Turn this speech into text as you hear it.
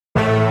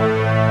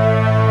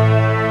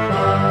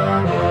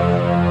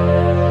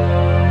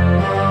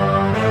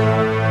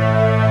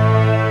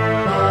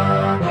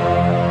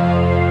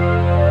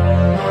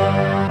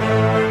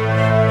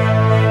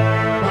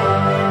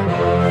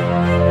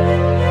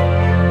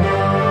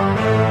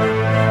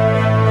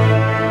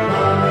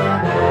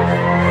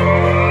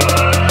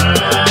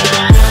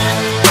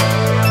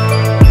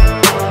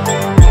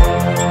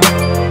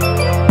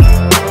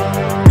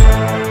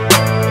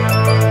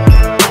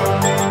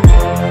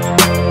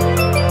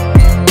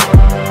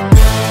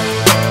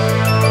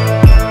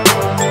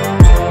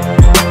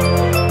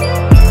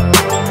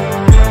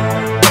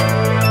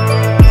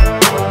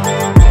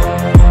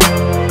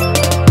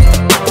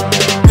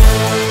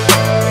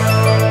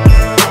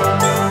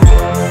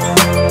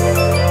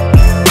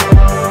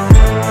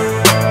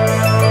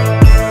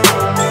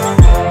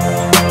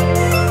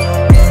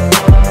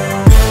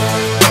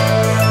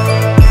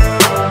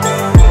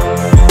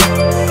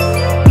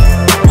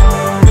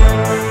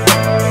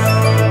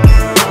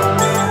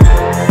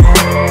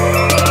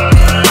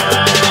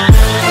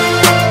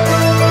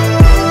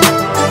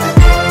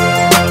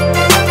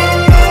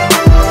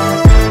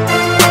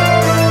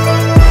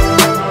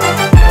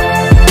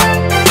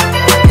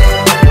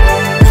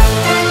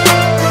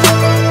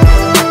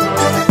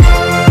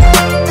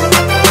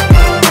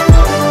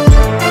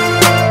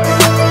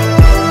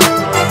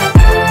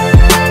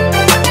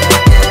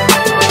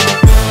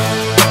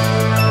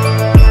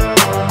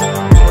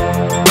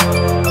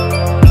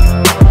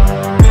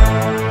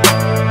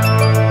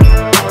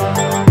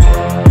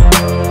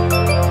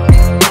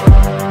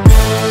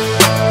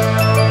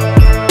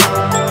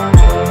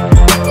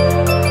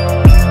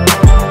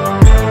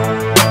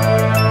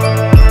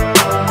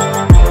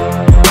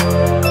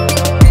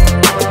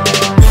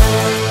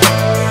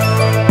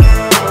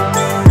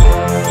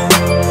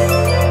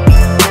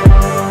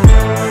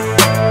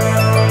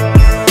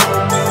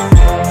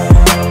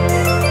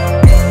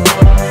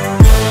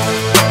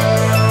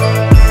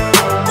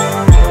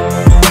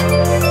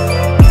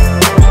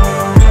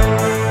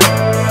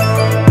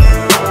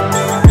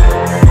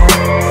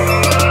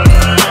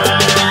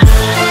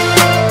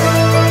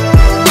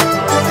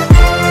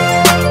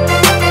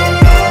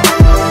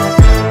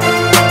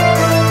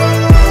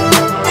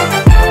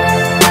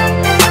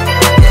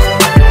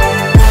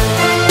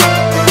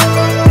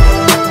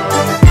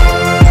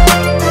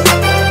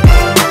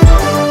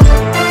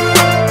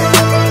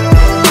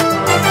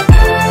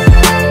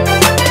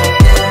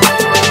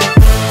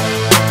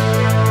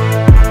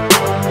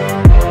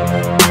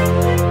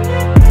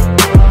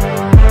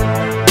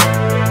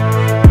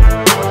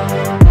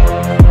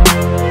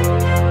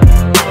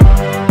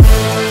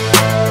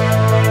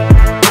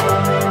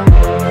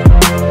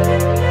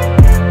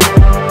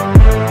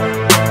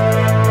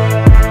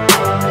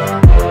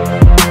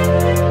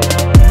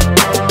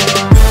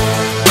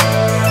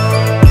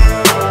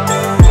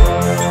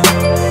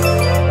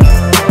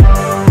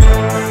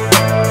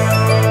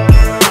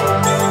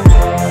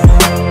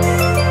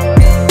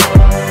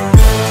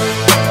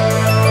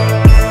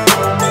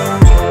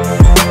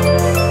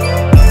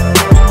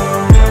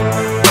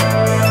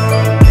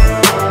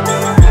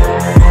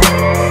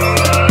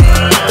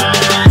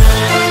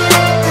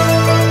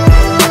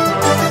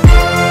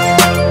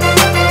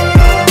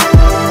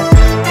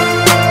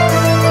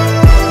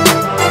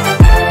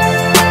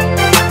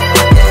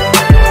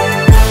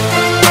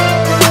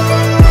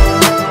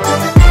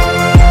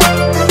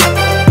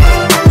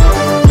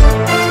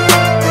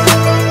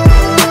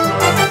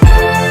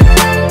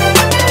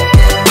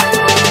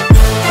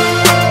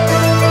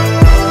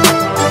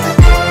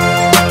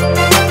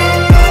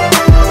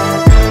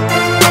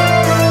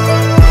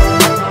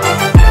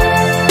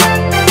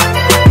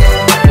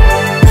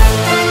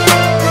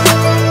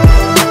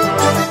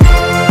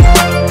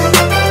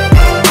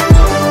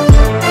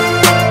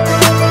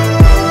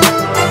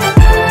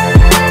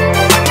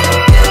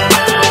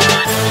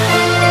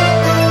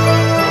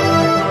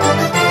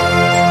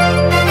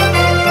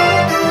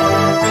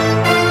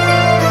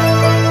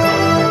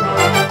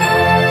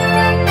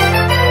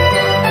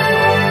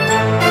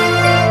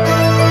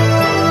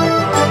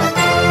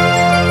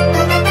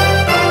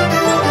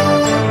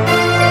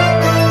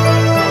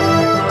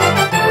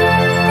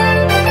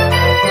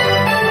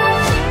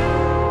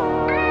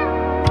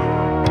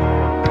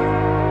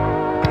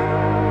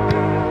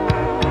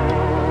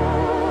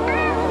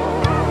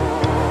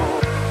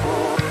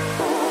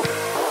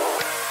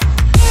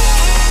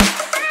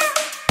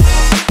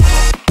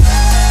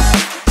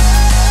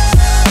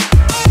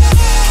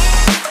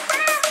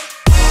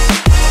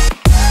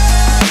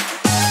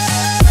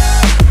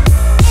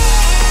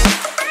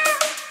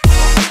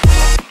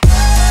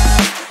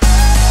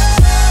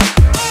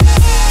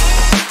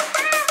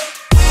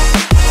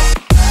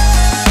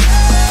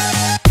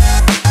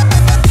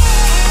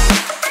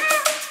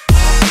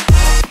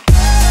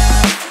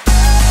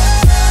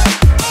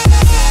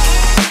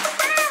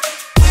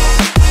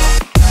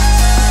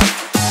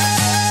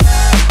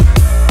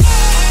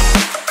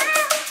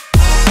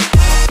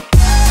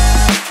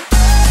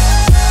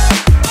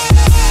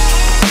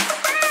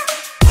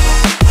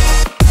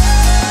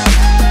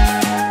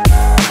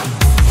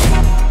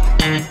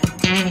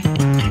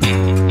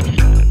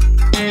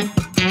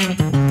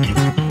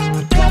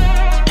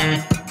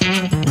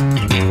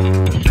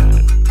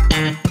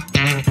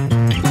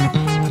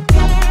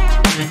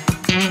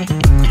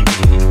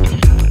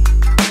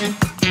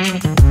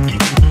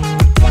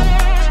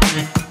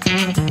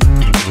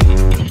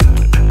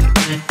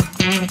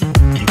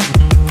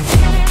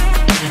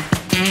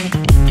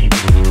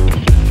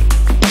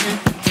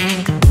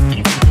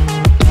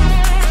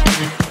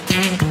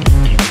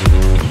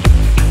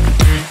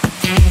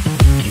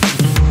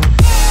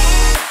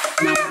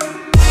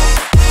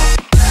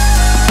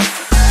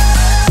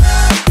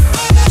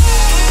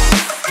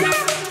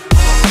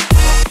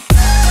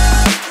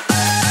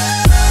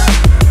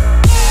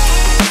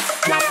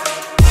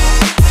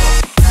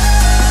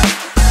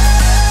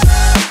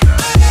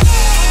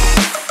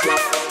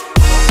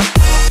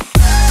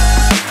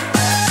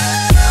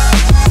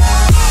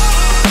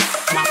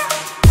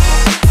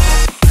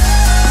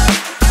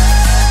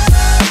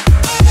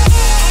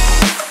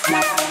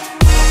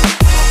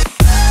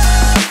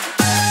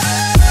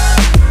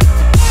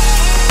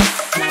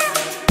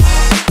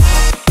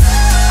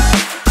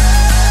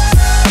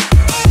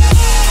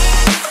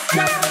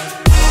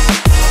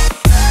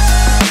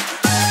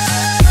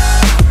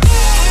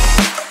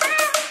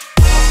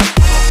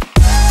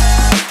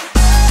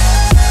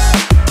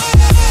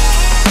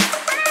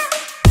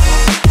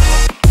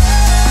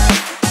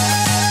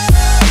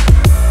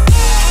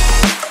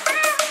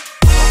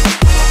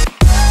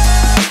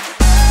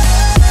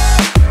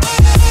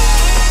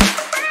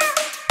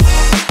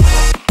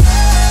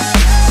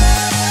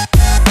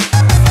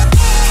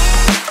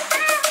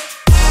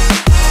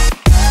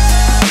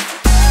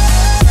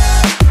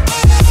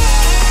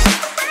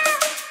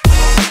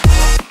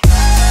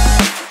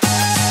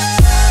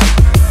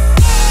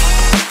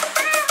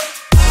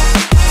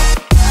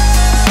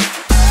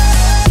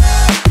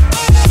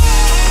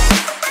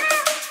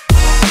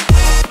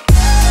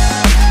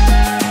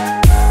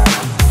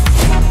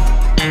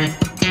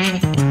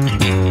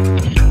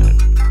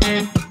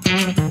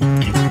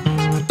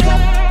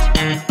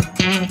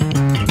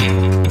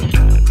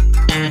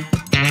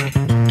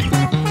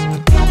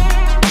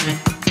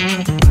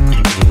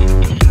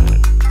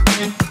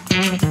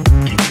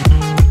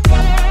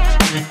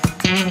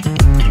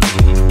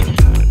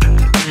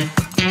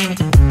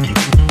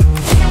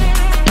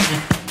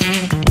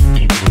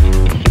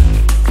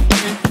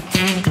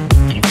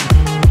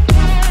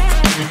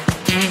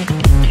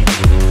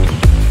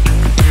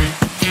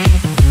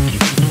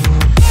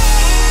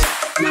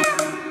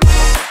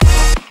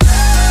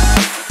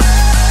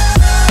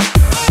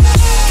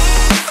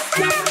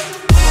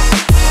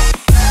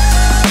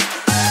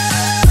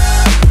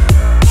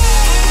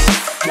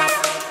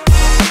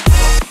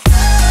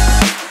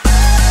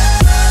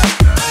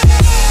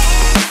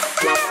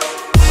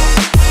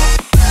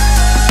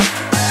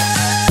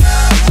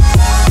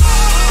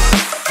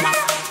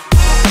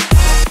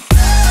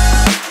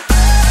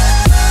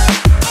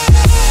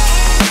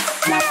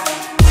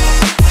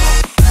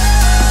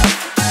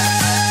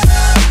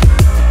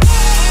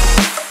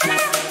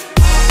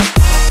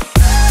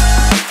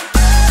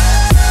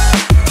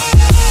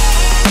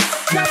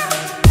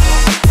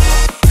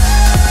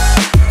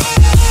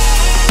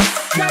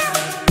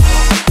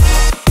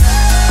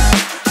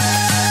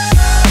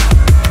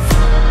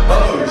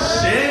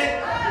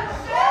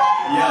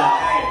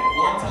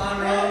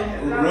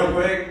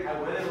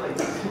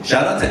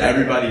Shout out to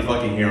everybody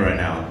fucking here right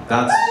now.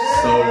 That's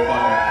so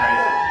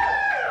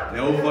fucking crazy.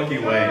 No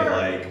fucking way.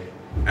 Like,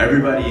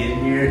 everybody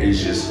in here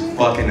is just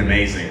fucking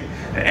amazing.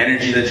 The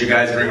energy that you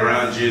guys bring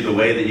around you, the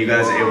way that you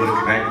guys are able to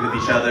connect with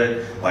each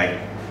other, like,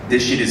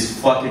 this shit is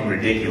fucking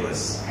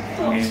ridiculous.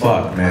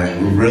 Fuck,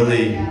 man. We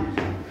really...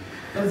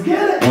 Let's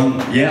get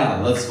it! Yeah,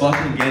 let's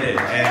fucking get it.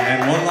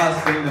 And one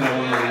last thing that I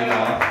want to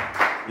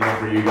leave off,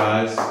 for you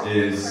guys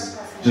is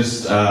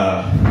just,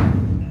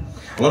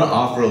 I want to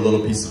offer a little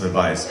piece of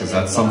advice, because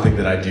that's something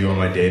that I do on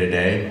my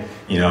day-to-day.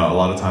 You know, a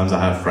lot of times I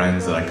have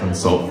friends that I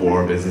consult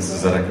for,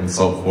 businesses that I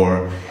consult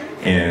for,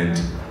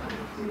 and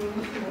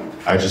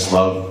I just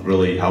love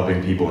really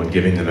helping people and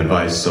giving them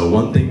advice. So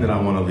one thing that I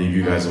want to leave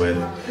you guys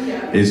with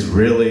is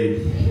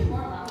really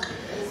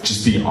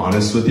just be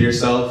honest with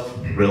yourself,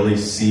 really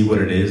see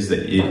what it is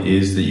that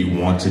you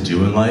want to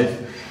do in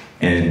life,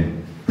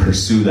 and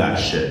pursue that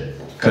shit.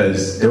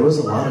 Because there was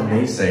a lot of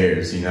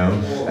naysayers, you know?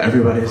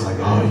 Everybody's like,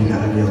 oh, you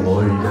gotta be a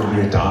lawyer, you gotta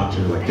be a doctor,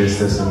 like this,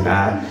 and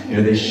that. You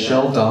know, they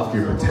shelved off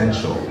your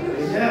potential.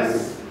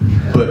 Yes.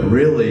 But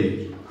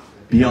really,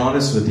 be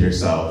honest with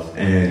yourself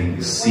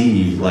and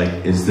see, like,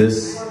 is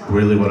this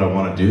really what I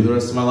want to do the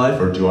rest of my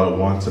life, or do I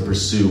want to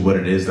pursue what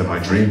it is that my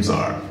dreams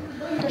are?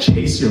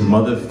 Chase your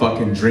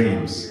motherfucking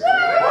dreams.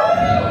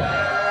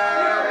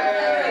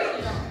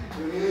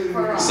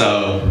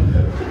 So,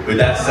 with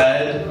that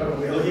said,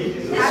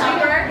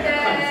 Happy birthday!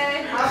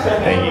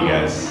 thank you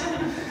guys.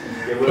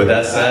 With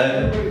that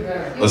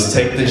said, let's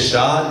take this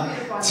shot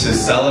to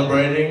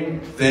celebrating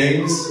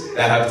things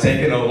that have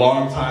taken a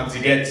long time to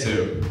get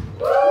to.